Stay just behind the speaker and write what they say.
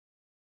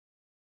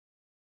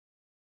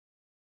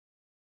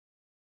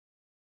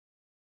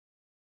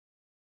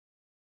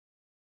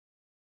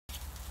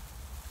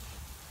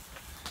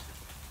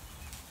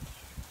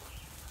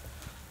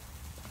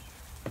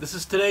This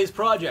is today's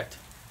project.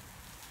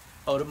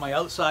 Out at my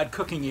outside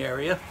cooking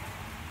area,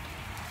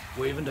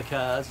 waving to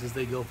cars as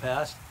they go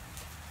past.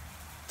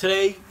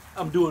 Today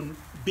I'm doing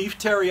beef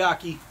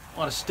teriyaki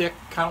on a stick,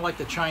 kind of like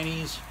the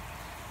Chinese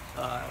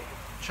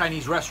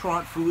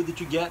restaurant food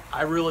that you get.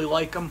 I really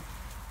like them,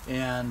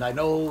 and I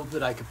know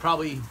that I could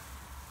probably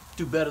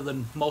do better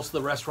than most of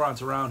the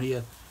restaurants around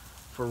here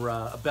for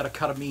a better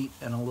cut of meat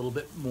and a little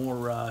bit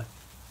more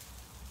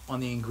on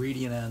the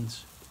ingredient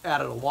ends.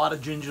 Added a lot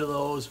of ginger to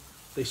those.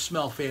 They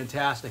smell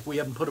fantastic. We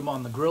haven't put them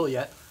on the grill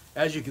yet.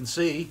 As you can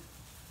see,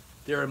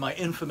 they're in my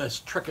infamous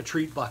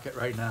trick-or-treat bucket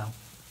right now.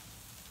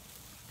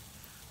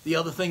 The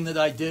other thing that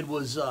I did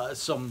was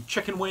some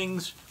chicken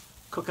wings,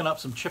 cooking up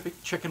some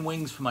chicken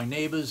wings for my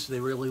neighbors. They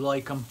really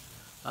like them.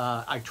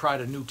 I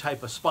tried a new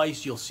type of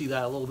spice. You'll see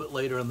that a little bit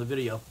later in the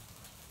video.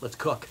 Let's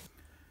cook.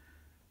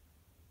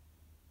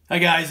 Hi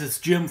guys, it's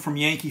Jim from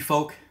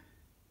YankeeFolk.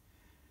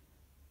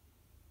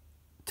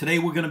 Today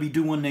we're going to be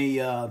doing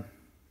a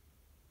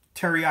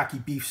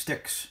teriyaki beef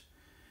sticks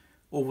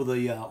over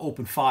the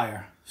open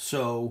fire.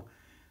 So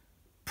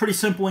pretty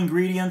simple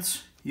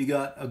ingredients. You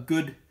got a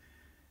good,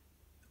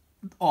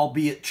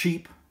 albeit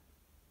cheap,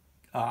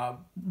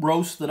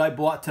 roast that I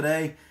bought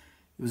today.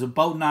 It was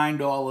about $9,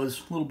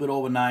 a little bit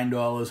over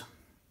 $9.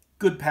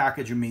 Good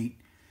package of meat.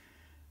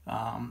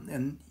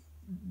 And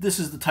this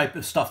is the type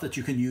of stuff that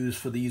you can use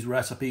for these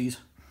recipes.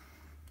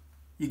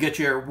 You get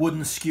your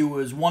wooden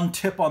skewers. One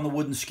tip on the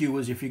wooden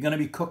skewers: if you're going to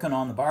be cooking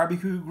on the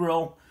barbecue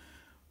grill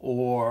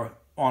or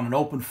on an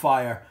open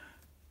fire,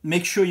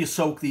 make sure you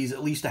soak these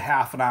at least a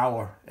half an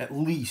hour, at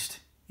least,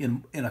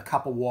 in a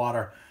cup of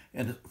water,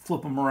 and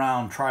flip them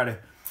around. Try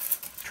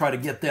to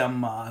get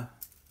them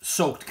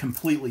soaked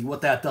completely.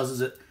 What that does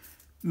is it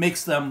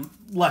makes them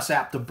less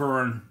apt to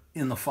burn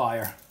in the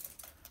fire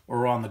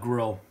or on the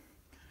grill.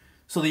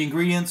 So the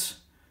ingredients: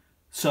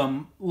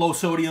 some low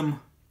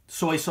sodium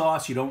soy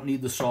sauce. You don't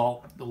need the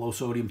salt. The low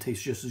sodium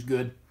tastes just as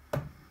good.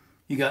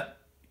 You got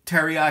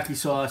teriyaki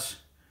sauce,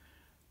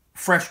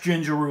 fresh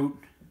ginger root,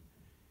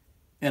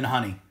 and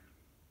honey.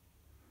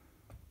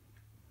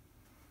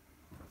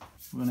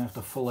 We're gonna have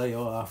to fillet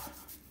off,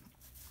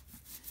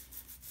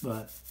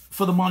 but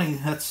for the money,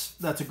 that's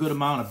a good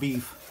amount of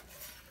beef.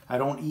 I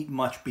don't eat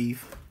much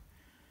beef,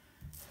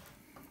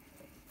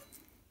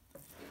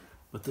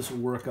 but this will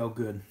work out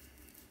good.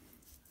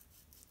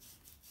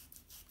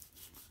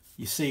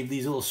 You save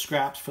these little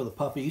scraps for the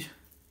puppies.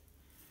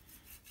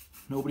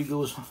 Nobody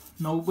goes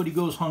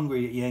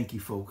hungry at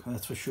YankeeFolk,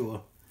 that's for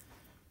sure.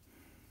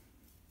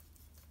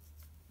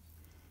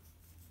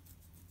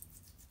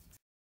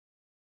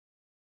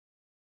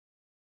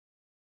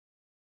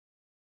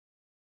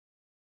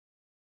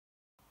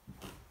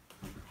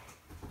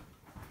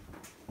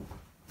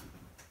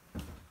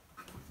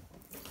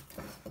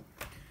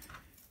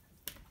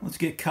 Let's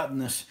get cutting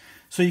this.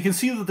 So you can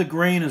see that the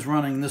grain is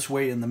running this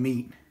way in the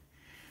meat.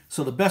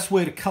 So the best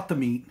way to cut the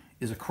meat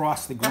is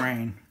across the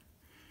grain.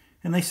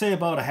 And they say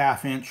about a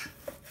 ½ inch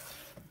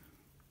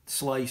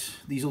slice.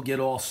 These will get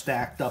all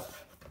stacked up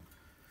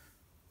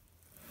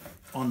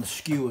on the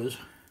skewers.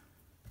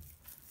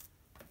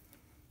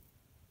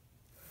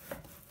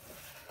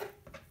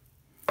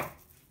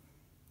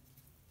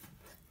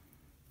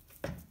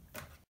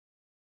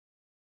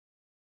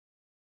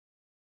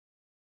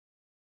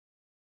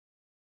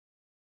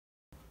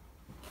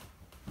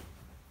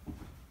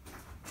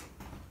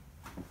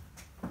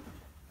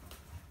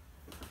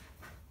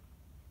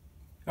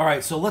 All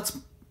right, so let's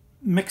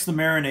mix the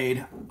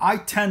marinade. I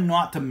tend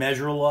not to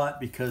measure a lot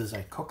because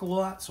I cook a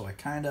lot, so I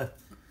kind of,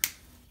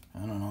 I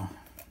don't know,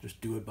 just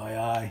do it by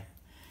eye.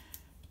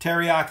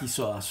 Teriyaki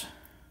sauce.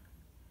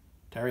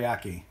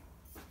 Teriyaki.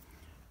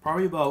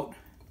 Probably about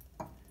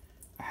a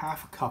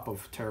 ½ cup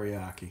of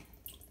teriyaki.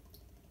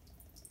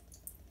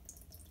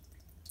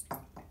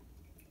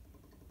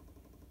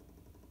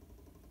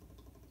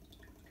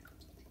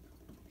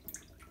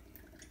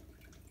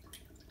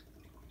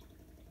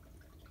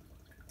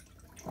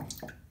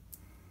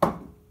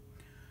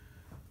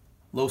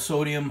 Low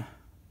sodium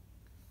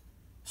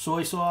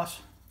soy sauce.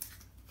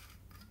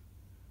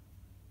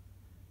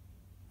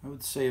 I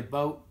would say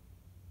about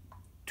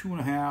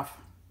 2½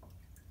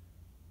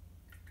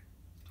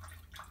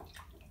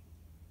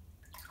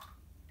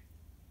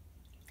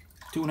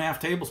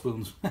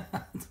 tablespoons.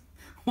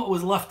 What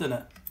was left in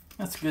it?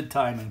 That's good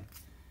timing.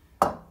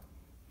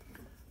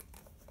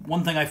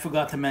 One thing I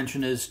forgot to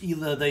mention is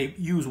either they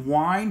use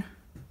wine,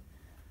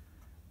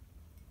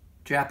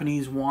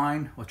 Japanese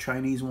wine or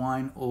Chinese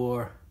wine,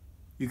 or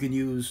you can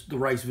use the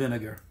rice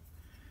vinegar.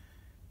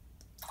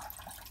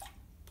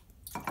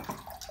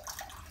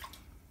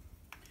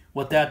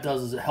 What that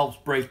does is it helps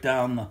break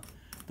down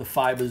the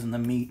fibers in the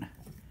meat,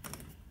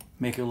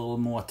 make it a little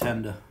more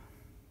tender.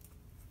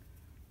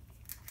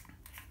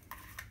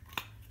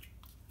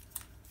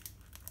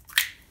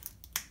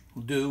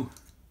 We'll do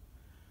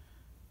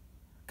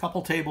a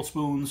couple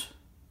tablespoons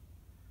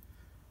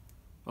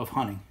of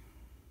honey.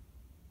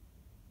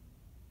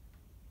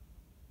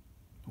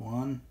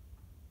 1,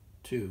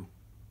 2,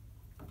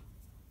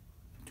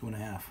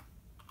 2½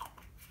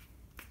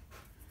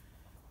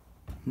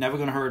 Never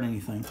going to hurt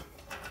anything.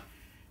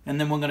 And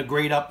then we're going to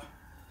grate up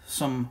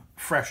some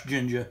fresh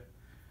ginger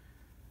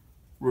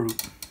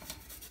root.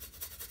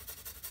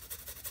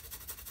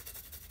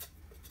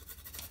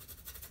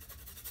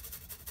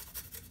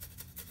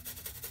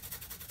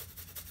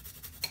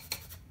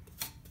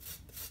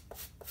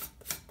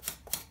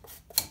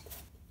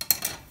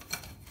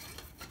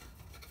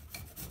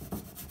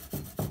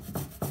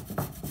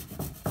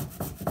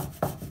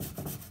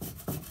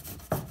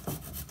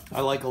 I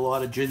like a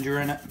lot of ginger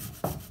in it.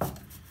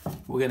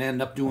 We're going to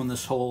end up doing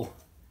this whole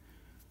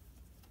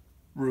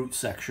root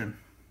section,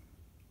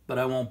 but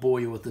I won't bore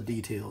you with the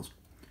details.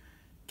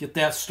 Get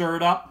that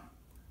stirred up.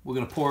 We're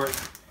going to pour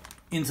it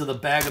into the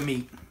bag of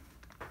meat.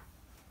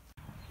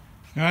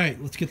 All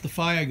right, let's get the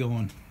fire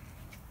going.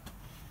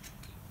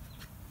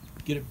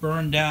 Get it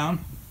burned down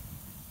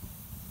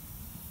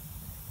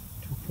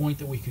to a point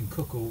that we can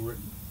cook over it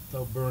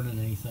without burning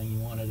anything. You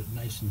want it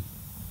nice and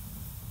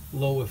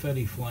low, if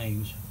any,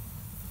 flames.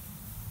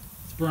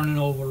 It's burning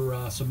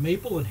over some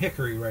maple and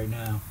hickory right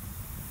now.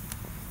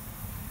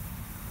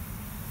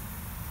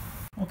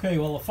 Okay,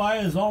 well, the fire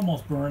is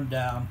almost burned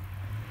down.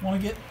 I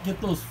want to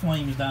get those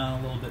flames down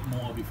a little bit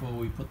more before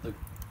we put the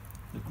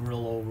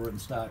grill over it and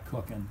start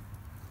cooking.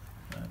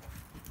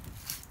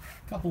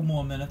 A couple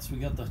more minutes. We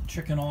got the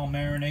chicken all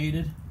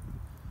marinated.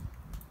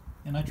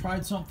 And I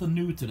tried something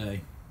new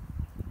today.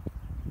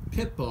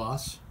 Pit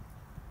Boss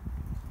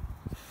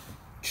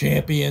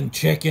Champion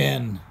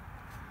Chicken.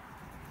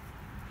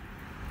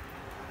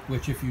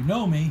 Which, if you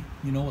know me,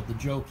 you know what the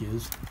joke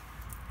is.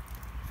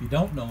 If you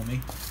don't know me,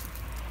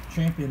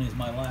 Champion is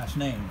my last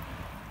name,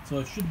 so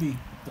it should be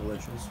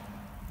delicious.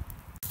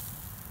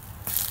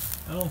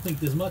 I don't think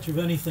there's much of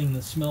anything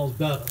that smells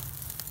better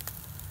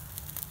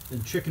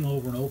than chicken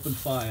over an open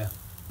fire.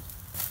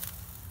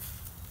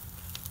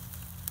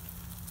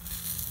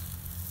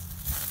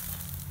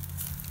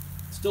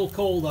 It's still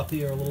cold up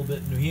here a little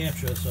bit in New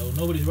Hampshire, so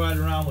nobody's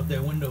riding around with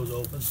their windows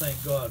open,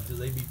 thank God, because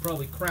they'd be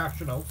probably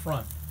crashing out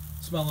front,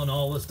 smelling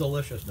all this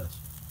deliciousness.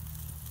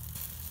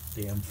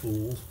 Damn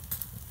fools.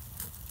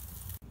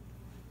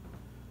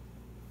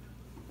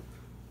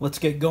 Let's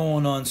get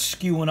going on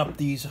skewing up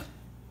these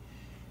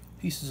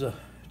pieces of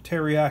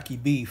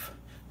teriyaki beef.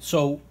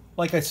 So,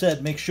 like I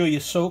said, make sure you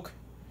soak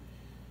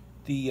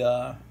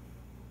the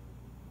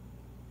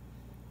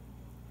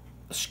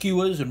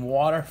skewers in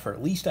water for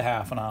at least a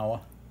half an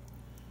hour.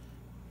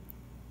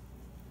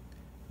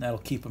 That'll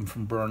keep them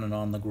from burning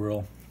on the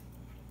grill.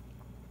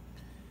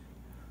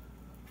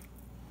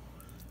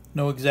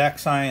 No exact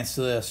science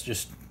to this,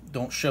 just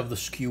don't shove the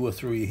skewer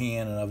through your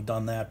hand, and I've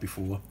done that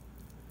before.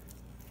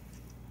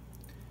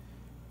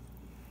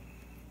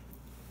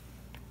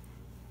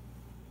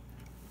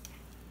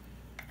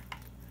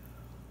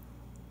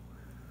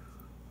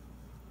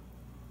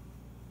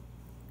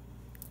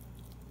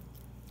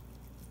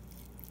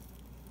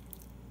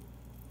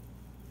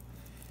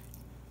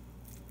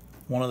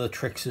 One of the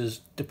tricks is,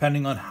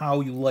 depending on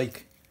how you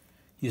like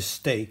your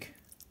steak,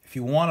 if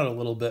you want it a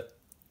little bit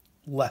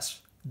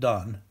less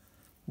done,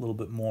 a little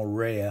bit more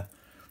rare,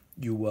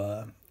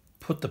 you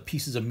put the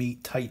pieces of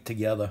meat tight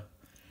together,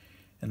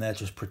 and that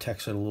just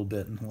protects it a little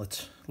bit and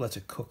lets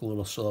it cook a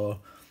little slower.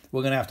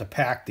 We're gonna have to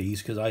pack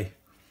these because I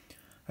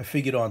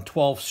figured on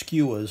 12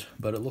 skewers,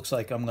 but it looks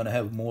like I'm gonna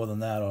have more than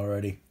that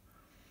already.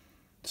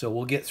 So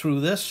we'll get through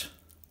this.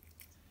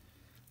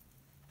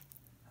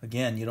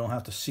 Again, you don't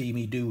have to see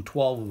me do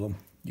 12 of them.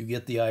 You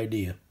get the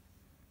idea.